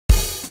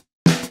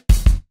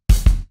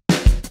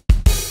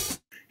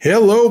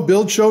Hello,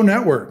 Build Show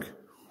Network.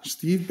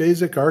 Steve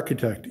Basic,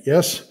 architect.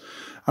 Yes,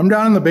 I'm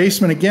down in the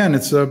basement again.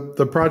 It's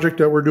the project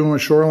that we're doing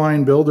with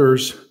Shoreline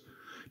Builders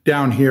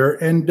down here.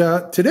 And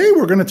today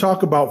we're going to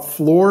talk about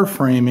floor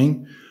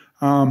framing,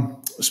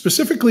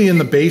 specifically in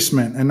the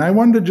basement. And I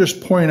wanted to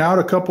just point out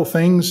a couple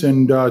things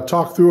and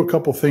talk through a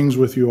couple things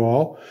with you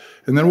all.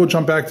 And then we'll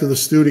jump back to the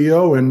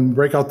studio and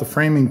break out the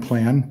framing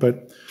plan.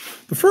 But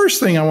the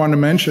first thing I want to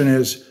mention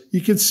is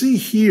you can see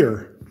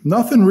here,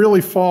 nothing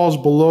really falls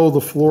below the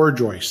floor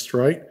joist,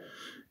 right?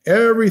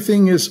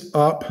 Everything is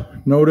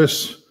up.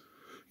 Notice,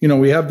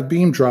 we have the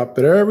beam drop,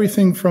 but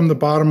everything from the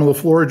bottom of the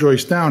floor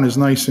joist down is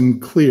nice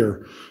and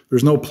clear.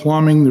 There's no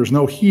plumbing, there's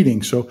no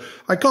heating. So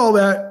I call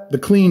that the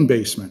clean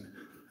basement.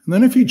 And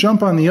then if you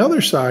jump on the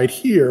other side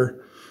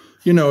here,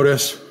 you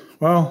notice,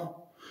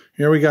 well,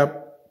 here we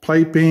got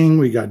piping,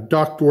 we got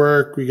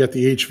ductwork, we got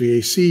the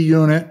HVAC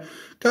unit,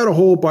 got a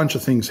whole bunch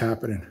of things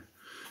happening.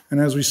 And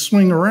as we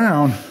swing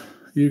around,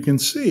 you can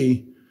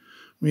see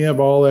we have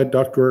all that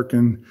ductwork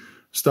and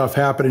stuff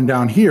happening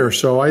down here.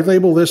 So I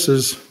label this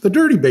as the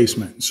dirty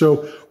basement.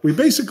 So we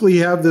basically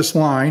have this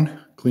line,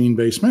 clean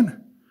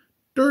basement,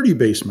 dirty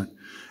basement.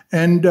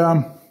 And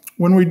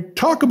when we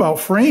talk about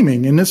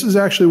framing, and this is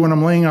actually when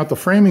I'm laying out the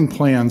framing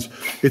plans,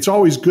 it's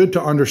always good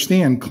to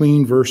understand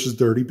clean versus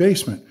dirty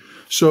basement.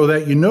 So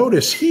that you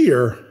notice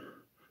here,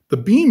 the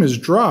beam is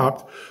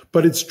dropped,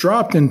 but it's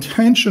dropped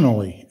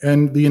intentionally.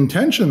 And the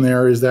intention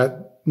there is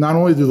that not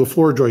only do the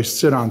floor joists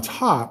sit on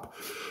top,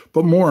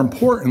 but more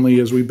importantly,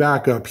 as we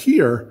back up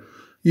here,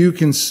 you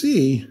can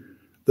see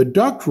the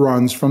duct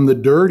runs from the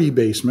dirty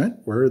basement,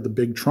 where the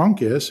big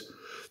trunk is.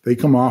 They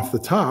come off the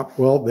top.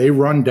 Well, they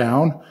run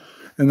down,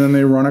 and then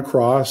they run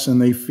across,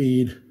 and they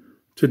feed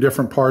to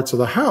different parts of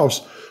the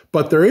house.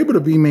 But they're able to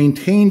be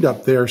maintained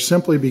up there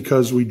simply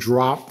because we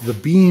drop the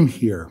beam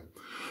here,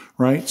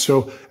 right?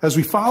 So as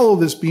we follow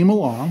this beam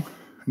along,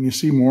 and you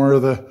see more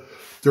of the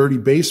dirty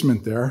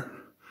basement there,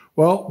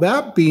 well,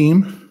 that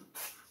beam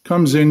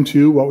comes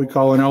into what we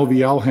call an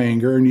LVL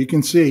hanger, and you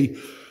can see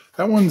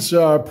that one's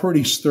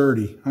pretty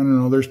sturdy. I don't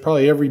know, there's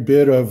probably every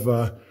bit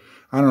of,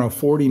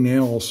 40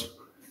 nails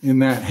in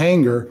that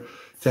hanger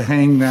to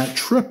hang that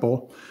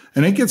triple,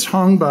 and it gets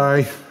hung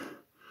by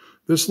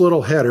this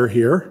little header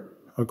here,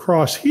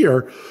 across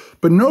here.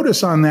 But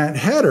notice on that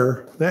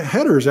header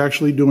is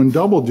actually doing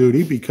double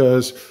duty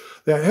because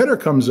that header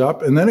comes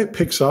up and then it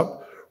picks up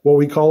what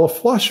we call a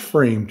flush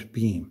framed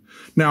beam.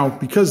 Now,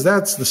 because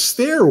that's the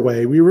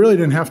stairway, we really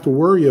didn't have to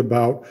worry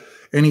about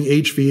any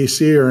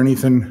HVAC or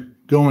anything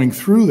going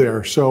through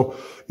there. So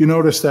you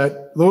notice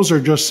that those are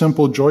just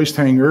simple joist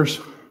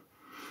hangers,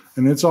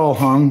 and it's all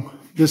hung.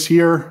 This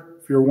here,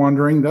 if you're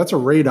wondering, that's a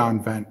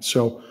radon vent.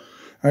 So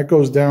that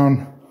goes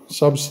down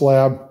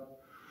sub-slab,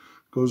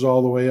 goes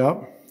all the way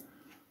up.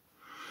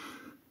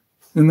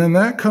 And then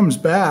that comes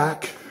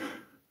back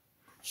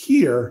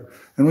here,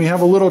 and we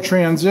have a little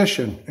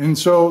transition. And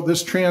so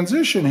this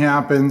transition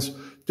happens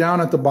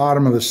down at the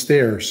bottom of the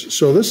stairs.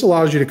 So this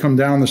allows you to come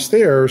down the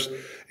stairs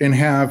and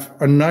have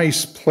a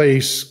nice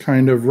place,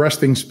 kind of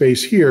resting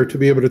space here to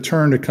be able to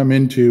turn to come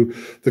into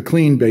the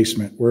clean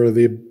basement, where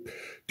the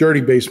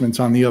dirty basement's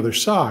on the other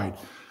side.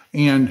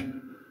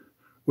 And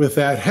with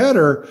that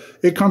header,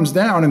 it comes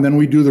down, and then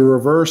we do the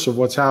reverse of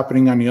what's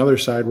happening on the other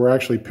side. We're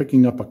actually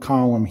picking up a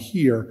column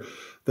here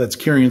that's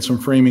carrying some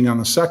framing on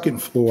the second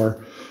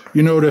floor.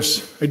 You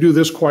notice I do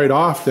this quite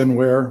often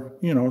where,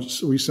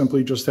 we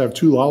simply just have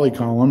two lolly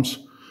columns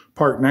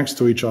parked next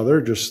to each other.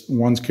 Just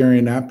one's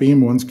carrying that beam,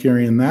 one's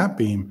carrying that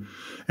beam.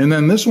 And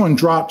then this one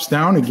drops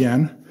down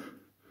again.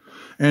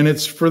 And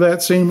it's for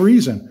that same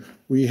reason.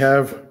 We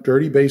have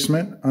dirty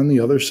basement on the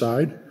other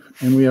side,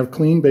 and we have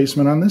clean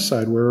basement on this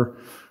side where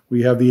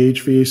we have the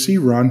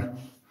HVAC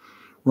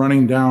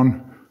running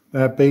down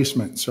that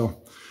basement. So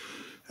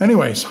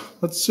anyways,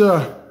 let's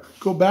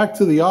go back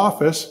to the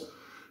office,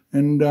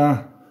 and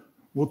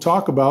we'll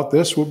talk about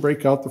this. We'll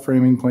break out the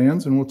framing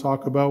plans, and we'll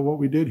talk about what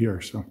we did here.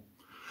 So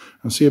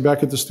I'll see you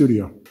back at the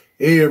studio.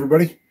 Hey,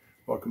 everybody.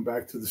 Welcome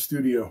back to the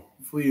studio.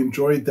 Hopefully you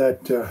enjoyed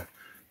that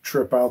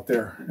trip out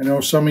there. I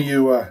know some of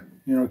you,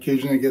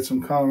 occasionally get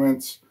some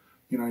comments.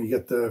 You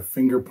get the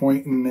finger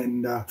pointing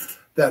and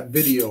that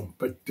video.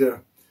 But,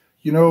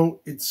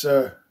 it's,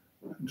 I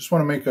just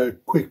want to make a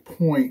quick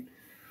point.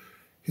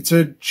 It's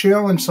a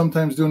challenge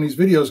sometimes doing these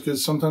videos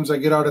because sometimes I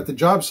get out at the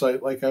job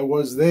site like I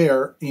was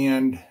there,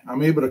 and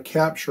I'm able to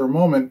capture a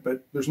moment,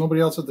 but there's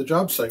nobody else at the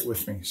job site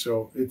with me.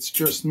 So it's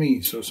just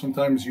me. So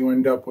sometimes you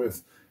end up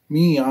with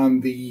me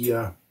on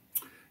the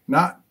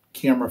not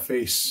camera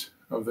face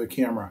of the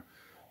camera.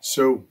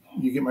 So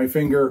you get my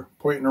finger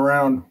pointing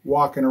around,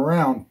 walking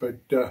around, but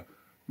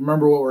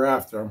remember what we're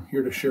after. I'm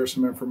here to share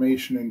some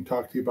information and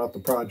talk to you about the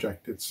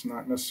project. It's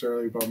not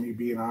necessarily about me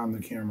being on the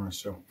camera.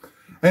 So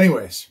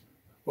anyways,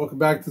 welcome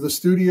back to the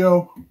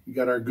studio. We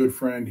got our good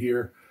friend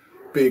here,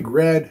 Big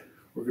Red.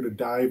 We're going to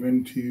dive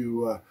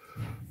into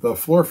the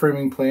floor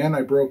framing plan.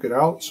 I broke it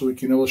out so we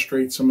can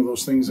illustrate some of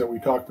those things that we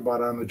talked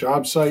about on the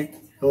job site,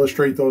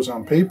 illustrate those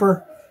on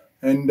paper,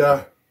 and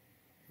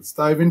let's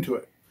dive into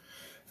it.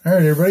 All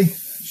right, everybody.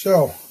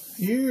 So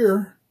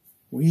here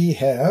we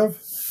have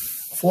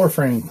a floor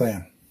framing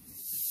plan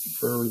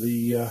for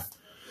the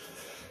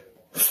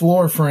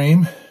floor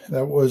frame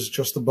that was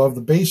just above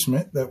the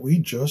basement that we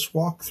just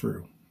walked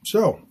through.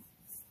 So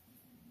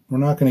we're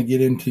not going to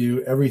get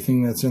into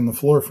everything that's in the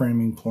floor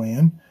framing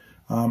plan.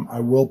 I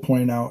will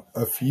point out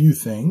a few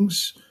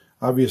things.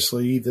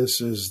 Obviously,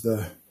 this is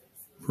the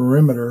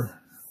perimeter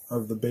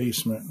of the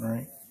basement,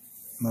 right?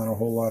 Not a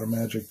whole lot of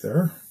magic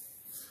there.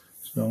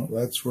 So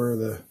that's where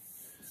the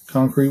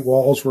concrete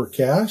walls were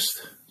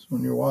cast. So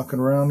when you're walking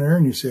around there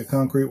and you see a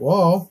concrete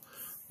wall,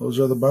 those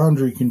are the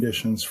boundary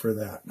conditions for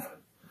that.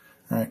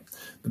 All right.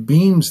 The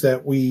beams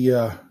that we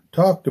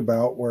talked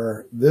about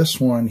were this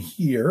one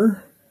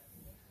here.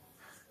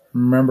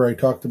 Remember, I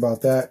talked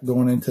about that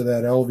going into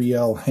that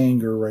LVL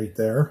hanger right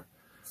there.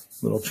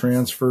 Little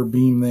transfer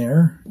beam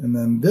there. And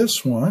then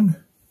this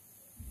one,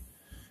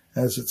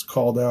 as it's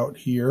called out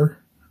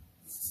here,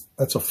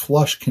 that's a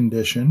flush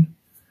condition.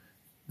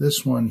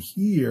 This one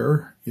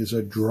here is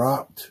a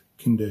dropped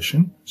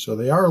condition. So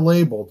they are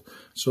labeled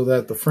so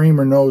that the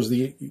framer knows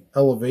the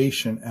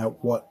elevation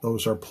at what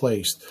those are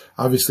placed.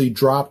 Obviously,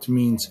 dropped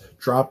means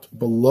dropped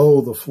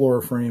below the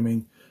floor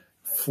framing.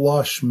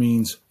 Flush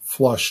means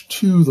flush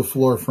to the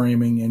floor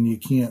framing, and you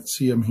can't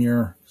see them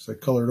here because I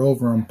colored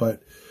over them,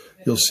 but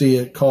you'll see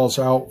it calls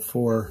out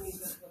for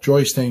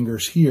joist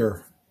hangers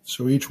here.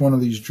 So each one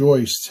of these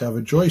joists have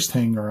a joist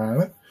hanger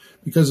on it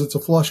because it's a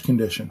flush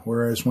condition,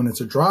 whereas when it's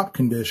a drop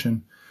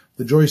condition,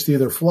 the joists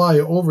either fly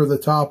over the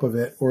top of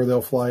it or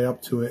they'll fly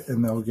up to it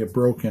and they'll get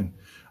broken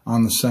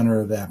on the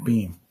center of that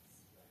beam.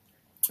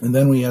 And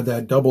then we had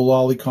that double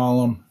lolly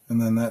column,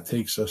 and then that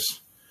takes us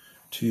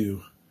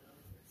to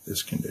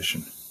this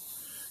condition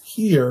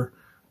here,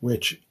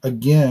 which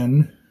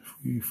again, if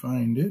we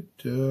find it,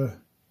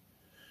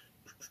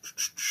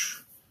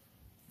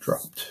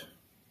 dropped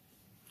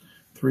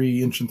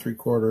 3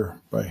 3/4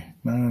 by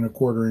 9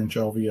 1/4 inch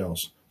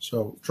LVLs.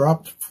 So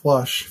dropped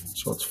flush,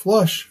 so it's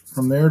flush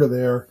from there to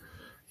there.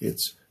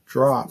 It's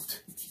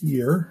dropped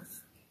here.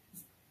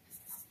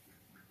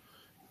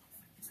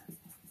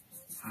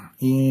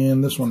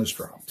 And this one is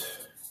dropped.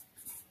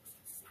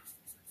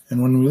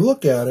 And when we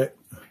look at it,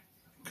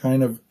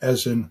 kind of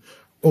as an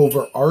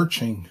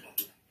overarching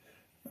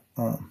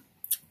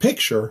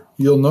picture,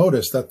 you'll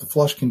notice that the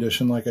flush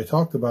condition, like I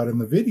talked about in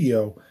the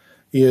video,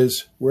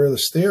 is where the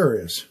stair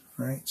is,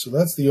 right? So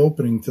that's the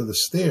opening to the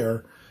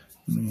stair.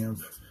 And we have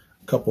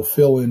a couple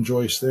fill-in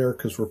joists there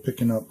because we're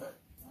picking up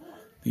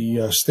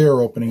the stair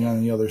opening on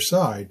the other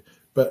side.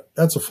 But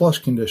that's a flush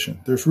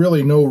condition. There's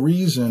really no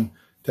reason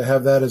to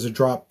have that as a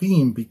drop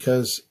beam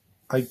because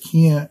I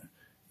can't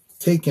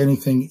take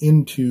anything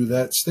into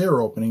that stair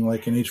opening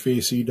like an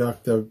HVAC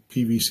duct, a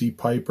PVC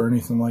pipe, or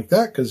anything like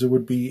that because it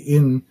would be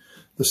in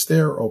the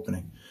stair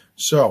opening.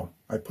 So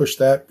I push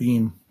that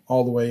beam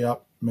all the way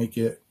up, make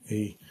it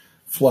a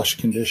flush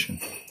condition.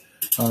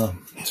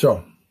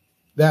 So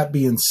that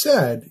being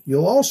said,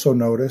 you'll also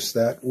notice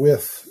that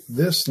with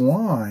this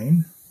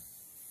line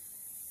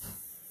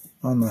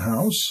on the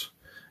house,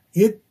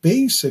 it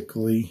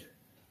basically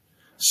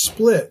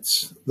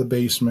splits the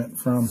basement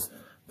from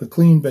the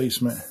clean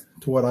basement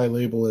to what I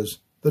label as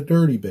the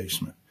dirty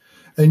basement.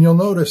 And you'll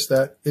notice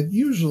that it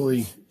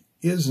usually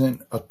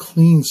isn't a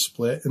clean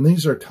split, and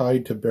these are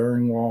tied to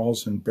bearing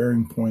walls and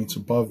bearing points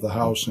above the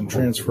house and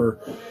transfer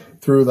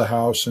through the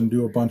house and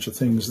do a bunch of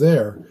things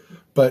there.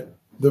 But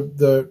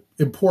the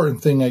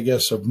important thing, I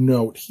guess, of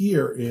note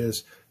here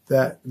is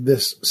that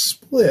this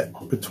split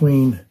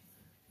between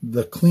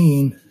the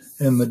clean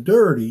and the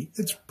dirty,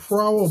 it's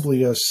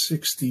probably a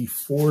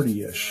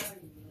 60-40-ish,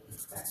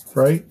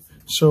 right?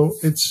 So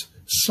it's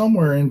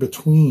somewhere in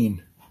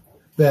between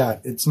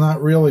that. It's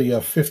not really a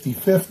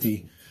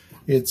 50-50.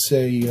 It's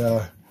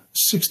a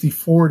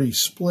 60-40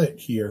 split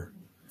here.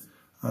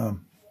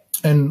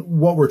 And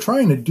what we're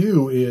trying to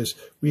do is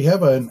we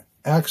have an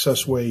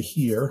access way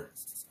here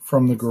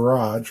from the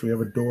garage. We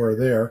have a door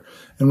there.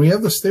 And we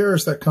have the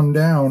stairs that come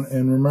down.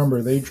 And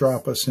remember, they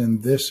drop us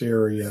in this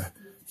area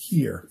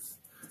here.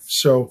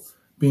 So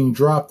being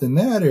dropped in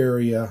that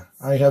area,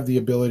 I have the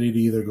ability to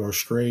either go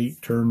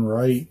straight, turn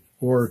right,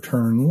 or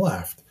turn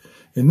left.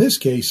 In this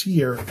case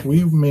here,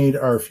 we've made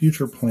our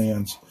future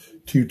plans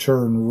to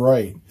turn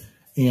right.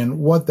 And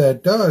what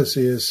that does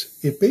is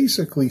it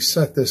basically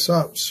set this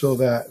up so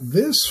that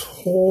this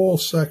whole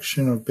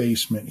section of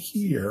basement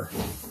here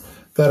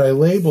that I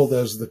labeled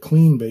as the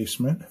clean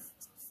basement,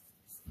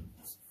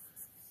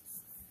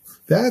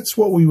 that's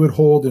what we would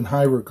hold in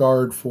high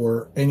regard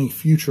for any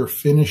future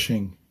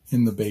finishing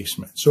in the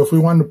basement. So if we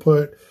wanted to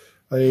put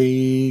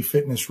a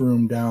fitness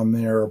room down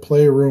there, a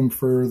playroom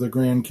for the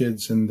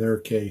grandkids in their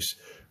case,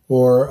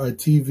 or a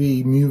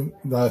TV,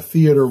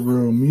 theater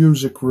room,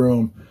 music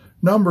room,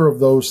 number of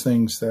those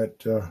things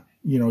that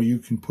you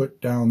can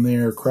put down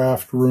there,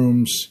 craft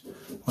rooms.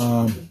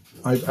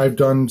 I've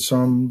done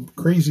some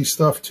crazy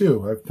stuff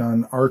too. I've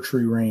done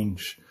archery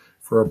range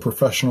for a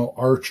professional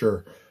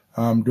archer.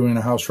 I'm doing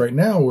a house right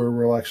now where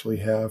we'll actually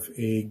have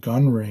a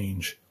gun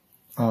range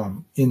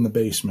in the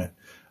basement.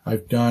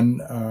 I've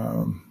done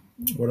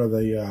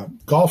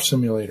golf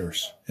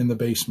simulators in the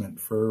basement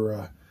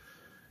for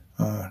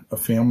a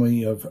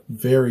family of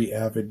very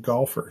avid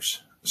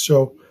golfers.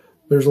 So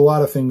there's a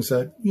lot of things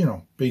that,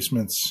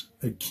 basements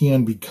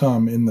can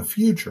become in the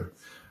future.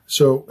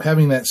 So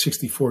having that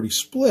 60-40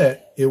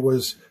 split, it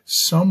was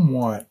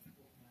somewhat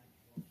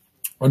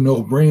a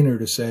no-brainer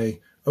to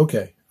say,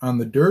 okay, on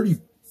the dirty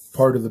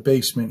part of the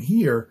basement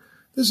here,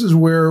 this is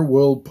where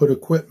we'll put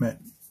equipment.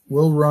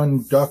 We'll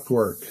run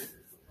ductwork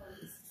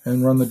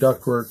and run the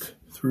ductwork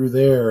through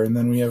there. And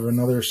then we have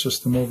another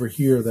system over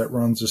here that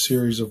runs a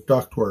series of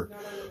ductwork.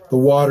 The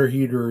water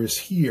heater is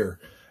here.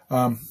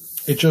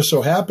 It just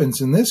so happens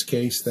in this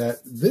case that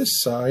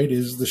this side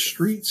is the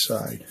street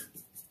side,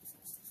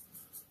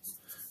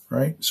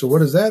 right? So what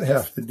does that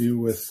have to do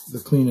with the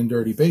clean and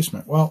dirty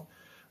basement? Well,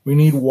 we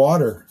need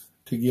water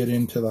to get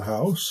into the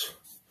house.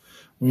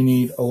 We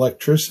need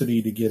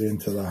electricity to get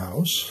into the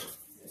house.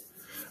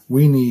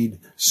 We need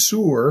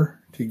sewer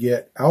to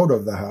get out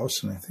of the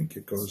house, and I think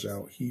it goes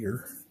out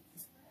here.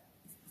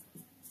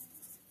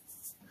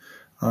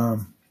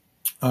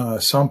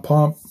 Sump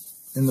pump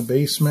in the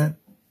basement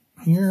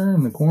here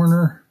in the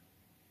corner.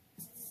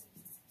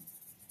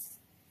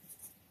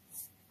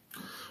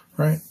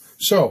 Right?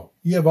 So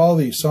you have all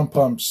these sump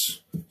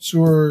pumps,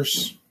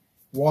 sewers,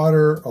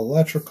 water,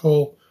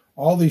 electrical.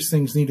 All these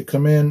things need to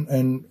come in,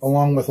 and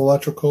along with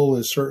electrical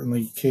is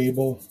certainly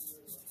cable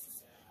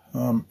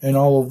and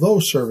all of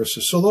those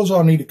services. So those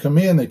all need to come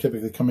in. They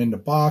typically come into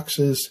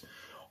boxes,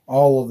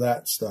 all of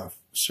that stuff.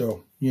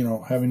 So,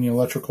 having the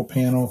electrical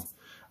panel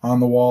on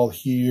the wall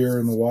here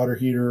and the water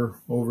heater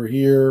over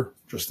here,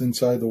 just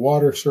inside the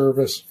water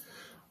service,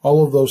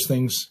 all of those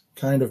things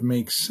kind of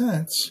make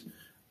sense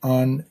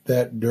on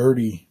that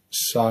dirty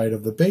side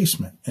of the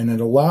basement. And it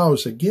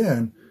allows,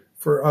 again,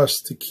 for us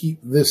to keep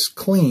this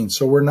clean.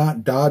 So we're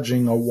not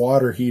dodging a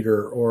water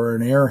heater or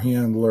an air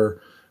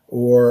handler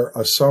or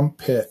a sump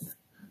pit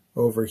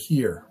over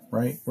here,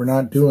 right? We're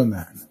not doing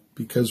that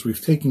because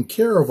we've taken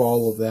care of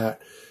all of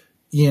that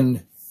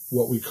in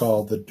what we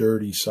call the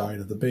dirty side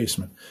of the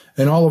basement.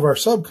 And all of our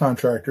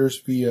subcontractors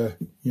via,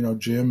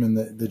 Jim and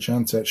the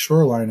gents at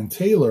Shoreline and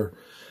Taylor,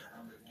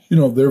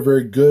 they're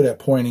very good at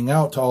pointing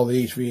out to all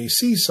the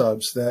HVAC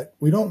subs that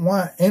we don't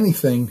want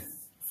anything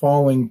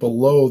falling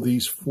below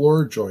these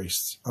floor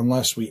joists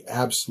unless we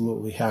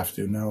absolutely have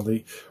to. Now,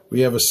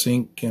 we have a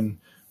sink and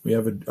we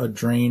have a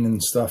drain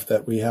and stuff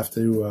that we have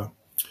to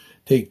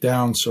take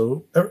down.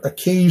 So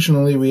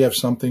occasionally we have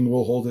something,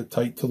 we'll hold it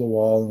tight to the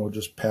wall and we'll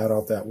just pad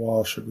out that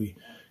wall should we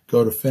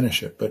go to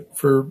finish it. But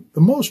for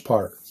the most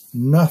part,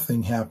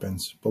 nothing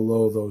happens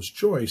below those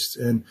joists.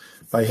 And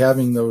by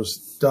having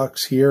those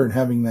ducts here and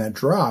having that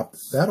drop,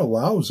 that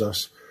allows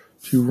us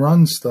to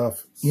run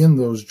stuff in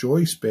those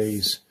joist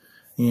bays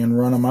and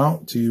run them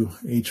out to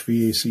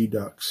HVAC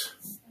ducts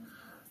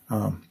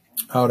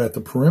out at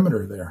the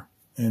perimeter there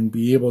and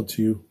be able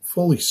to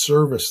fully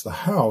service the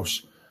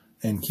house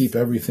and keep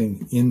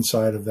everything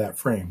inside of that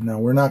frame. Now,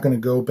 we're not going to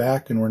go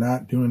back and we're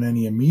not doing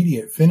any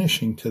immediate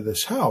finishing to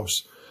this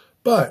house,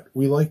 but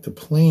we like to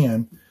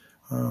plan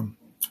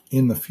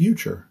in the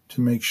future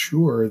to make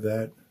sure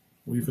that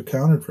we've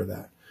accounted for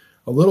that.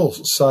 A little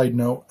side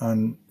note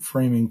on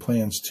framing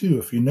plans too.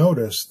 If you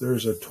notice,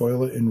 there's a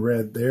toilet in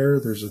red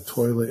there, there's a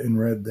toilet in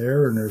red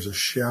there, and there's a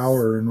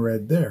shower in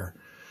red there.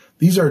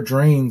 These are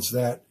drains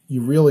that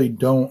you really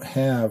don't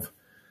have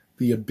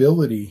the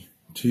ability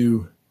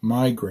to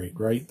migrate,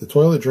 right? The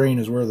toilet drain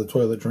is where the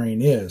toilet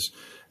drain is.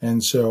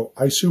 And so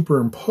I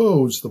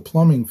superimpose the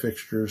plumbing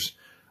fixtures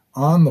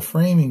on the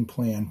framing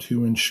plan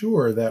to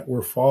ensure that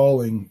we're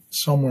falling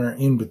somewhere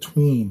in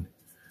between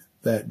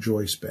that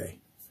joist bay.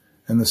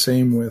 And the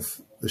same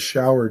with the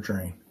shower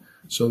drain,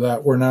 so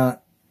that we're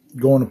not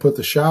going to put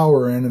the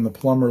shower in and the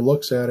plumber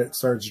looks at it,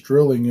 starts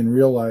drilling and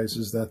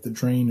realizes that the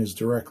drain is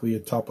directly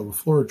at top of the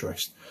floor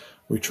joist.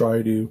 We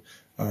try to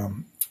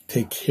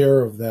take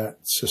care of that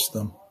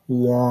system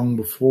long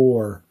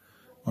before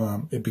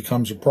it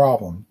becomes a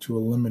problem to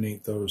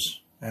eliminate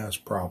those as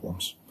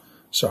problems.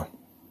 So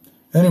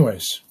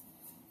anyways,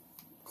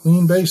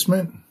 clean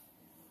basement,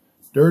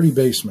 dirty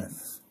basement.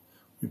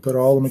 We put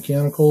all the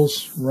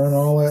mechanicals, run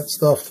all that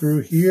stuff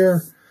through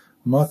here,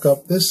 muck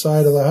up this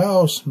side of the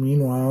house.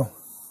 Meanwhile,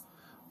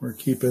 we're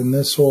keeping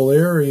this whole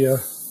area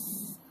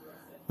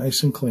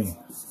nice and clean.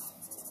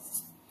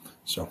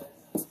 So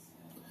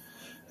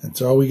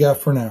that's all we got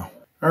for now.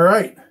 All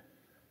right.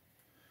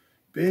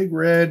 Big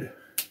Red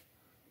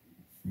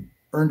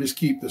earned his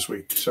keep this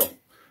week. So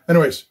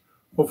anyways,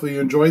 hopefully you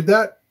enjoyed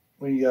that.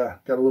 We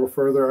got a little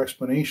further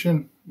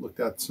explanation,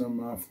 looked at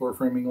some floor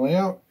framing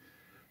layout,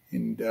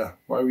 and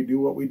why we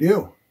do what we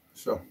do.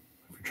 So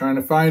if you're trying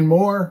to find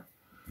more,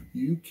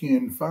 you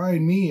can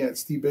find me at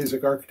Steve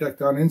Basic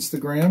Architect on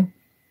Instagram.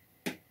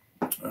 You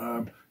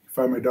can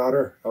find my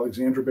daughter,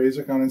 Alexandra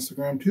Basic, on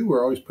Instagram too.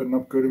 We're always putting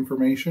up good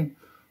information.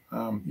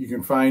 You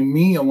can find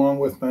me along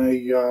with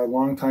my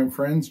longtime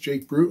friends,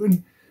 Jake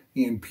Bruton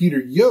and Peter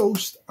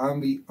Yost,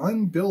 on the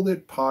Unbuild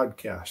It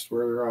podcast.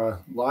 We're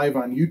live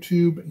on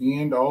YouTube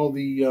and all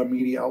the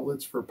media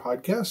outlets for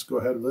podcasts. Go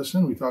ahead and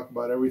listen. We talk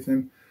about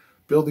everything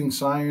building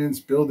science,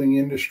 building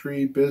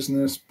industry,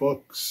 business,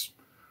 books,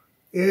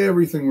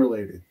 everything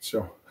related.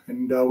 So,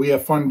 and we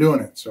have fun doing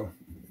it. So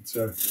it's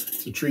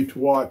a treat to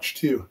watch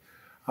too.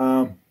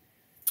 And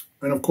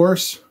of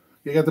course,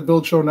 you got the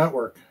Build Show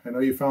Network. I know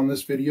you found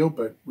this video,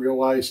 but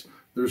realize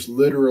there's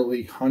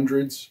literally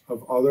hundreds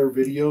of other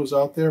videos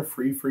out there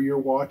free for your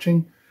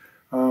watching.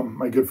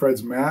 My good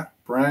friends Matt,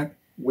 Brent,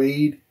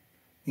 Wade,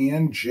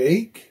 and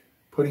Jake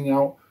putting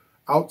out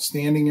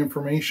outstanding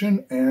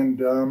information, and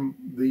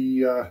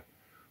the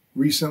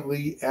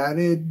recently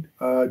added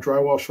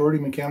Drywall Shorty,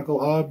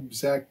 Mechanical Hub,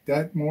 Zach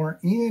Detmore,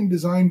 and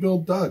Design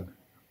Build Doug,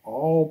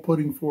 all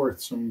putting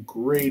forth some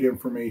great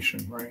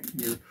information, right?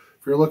 If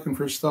you're looking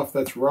for stuff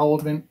that's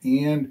relevant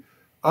and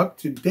up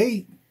to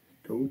date,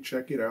 go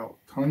check it out.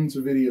 Tons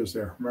of videos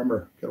there.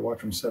 Remember, got to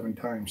watch them 7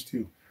 times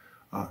too.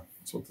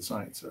 That's what the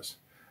science says.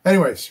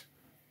 Anyways,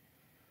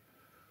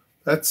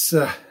 that's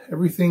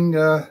everything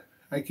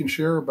I can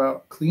share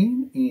about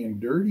clean and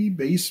dirty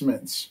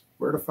basements.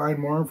 Where to find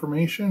more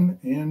information,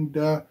 and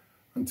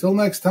until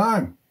next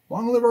time,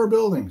 long live our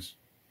buildings.